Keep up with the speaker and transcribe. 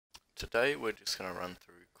today we're just going to run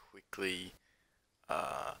through quickly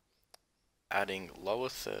adding lower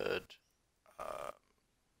third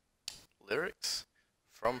lyrics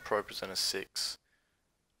from Propresenter 6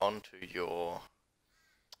 onto your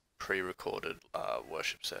pre-recorded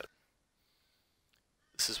worship set.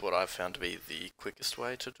 This is what I've found to be the quickest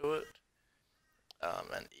way to do it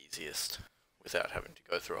and easiest without having to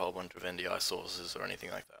go through a whole bunch of NDI sources or anything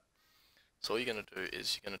like that. So all you're going to do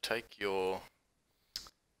is you're going to take your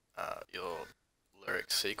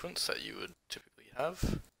lyric sequence that you would typically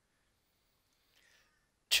have,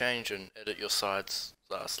 change and edit your slides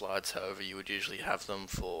however you would usually have them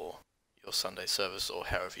for your Sunday service or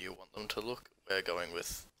however you want them to look. We're going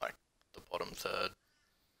with like the bottom third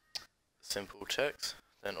simple text.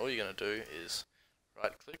 Then all you're going to do is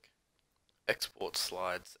right click, export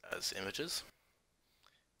slides as images,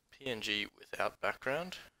 PNG without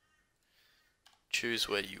background, choose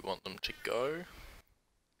where you want them to go,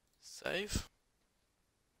 save.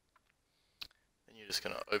 Then you're just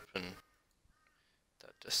going to open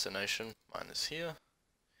that destination, mine is here,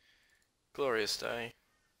 glorious day,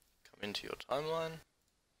 come into your timeline.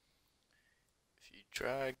 If you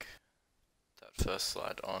drag that first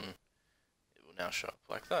slide on, it will now show up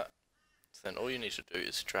like that. So then all you need to do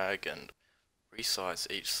is drag and resize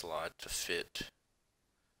each slide to fit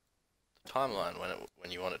the timeline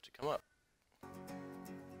when you want it to come up. So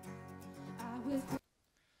I might move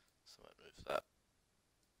that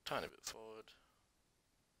a tiny bit forward.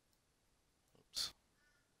 Oops.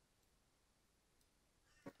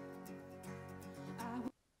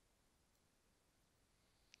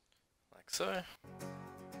 Like so.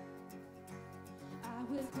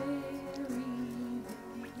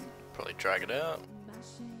 Probably drag it out.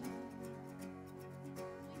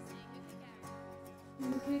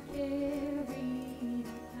 And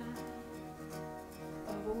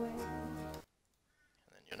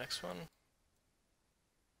then your next one.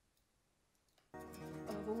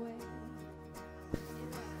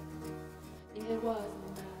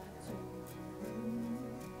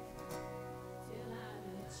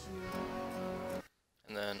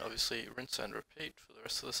 And then obviously rinse and repeat for the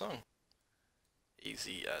rest of the song.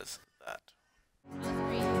 Easy as that.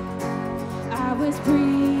 I was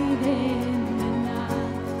breathing and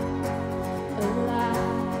I'm alive.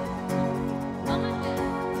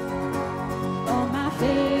 All my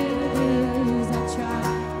failures I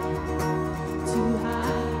tried to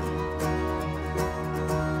hide.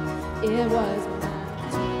 It was my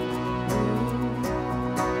dream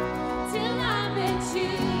till I met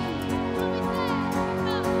you.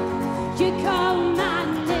 You called me.